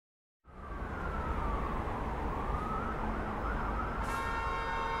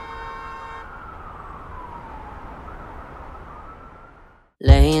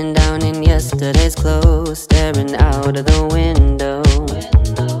Laying down in yesterday's clothes, staring out of the window.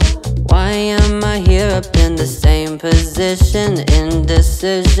 Why am I here up in the same position?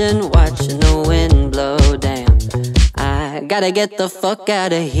 Indecision, watching the wind blow. Damn, I gotta get the fuck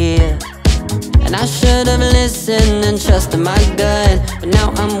out of here. And I should've listened and trusted my gut, but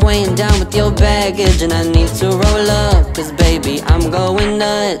now I'm weighing down with your baggage, and I need to roll up, cause baby, I'm going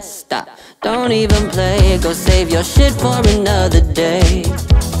nuts. Stop, don't even play, go save your shit for another day.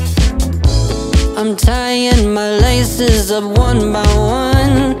 I'm tying my laces up one by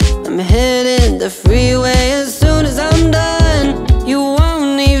one. I'm hitting the freeway as soon as I'm done. You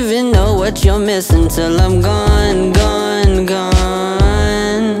won't even know what you're missing till I'm gone, gone, gone.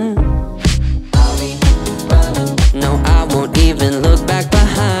 No, I won't even look back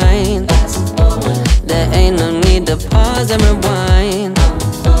behind. There ain't no need to pause and rewind,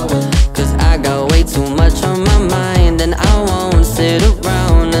 cause I got way too much on my mind, and I won't sit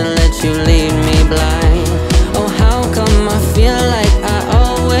around and let you lead me blind. Oh, how come I feel like I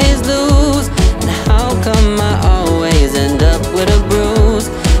always lose? And how come I always end up with a bruise?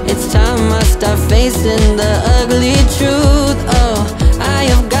 It's time I start facing the ugly truth. Oh, I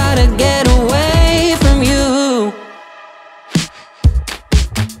have gotta get away from you.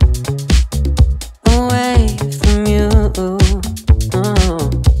 Away from you.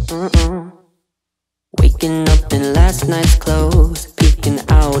 Waking up in last night's clothes, peeking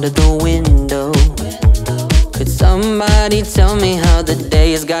out of the window. Could somebody tell me how the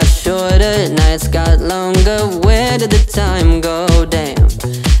days got shorter, nights got longer? Where did the time go? Damn.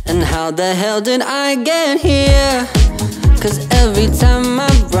 And how the hell did I get here? Cause every time I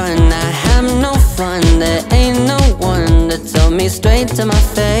run, I have no fun. There ain't no one to tell me straight to my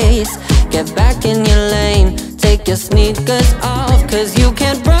face, get back in your lane, take your sneakers off, cause you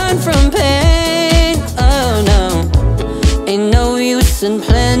can't run from pain. Oh no, ain't no use in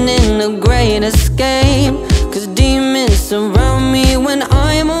planning a great escape, cause demons surround me when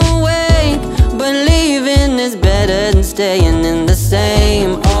I'm awake. But leaving is better than staying in the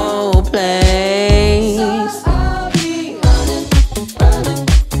same old place.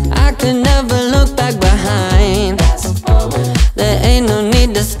 I could never look back behind. There ain't no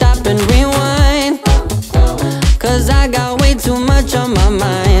need to stop and rewind, cause I got way too much on my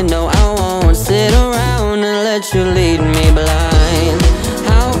mind. No, I won't sit around and let you lead me blind.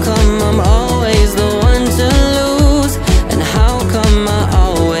 How come I'm always the one to lose? And how come I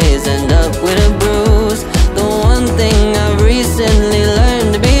always end up with a bruise? The one thing I've recently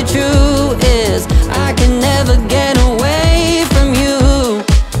learned to be true is I can never get away from you.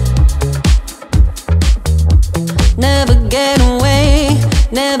 Never get away,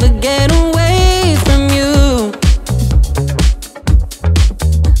 never get away from you.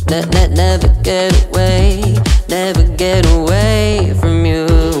 Never get away, never get away from you.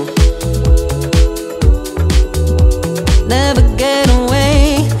 Never get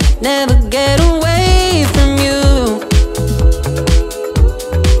away, never get away from you.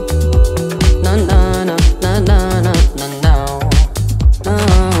 No, no, no, no, no, no, no, no. No,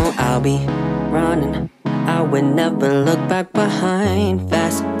 I'll be running, I would never look back behind.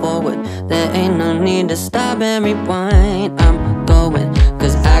 Fast forward, there ain't no need to stop and rewind. I'm going,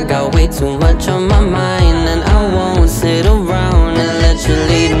 cause I got way too much on my mind.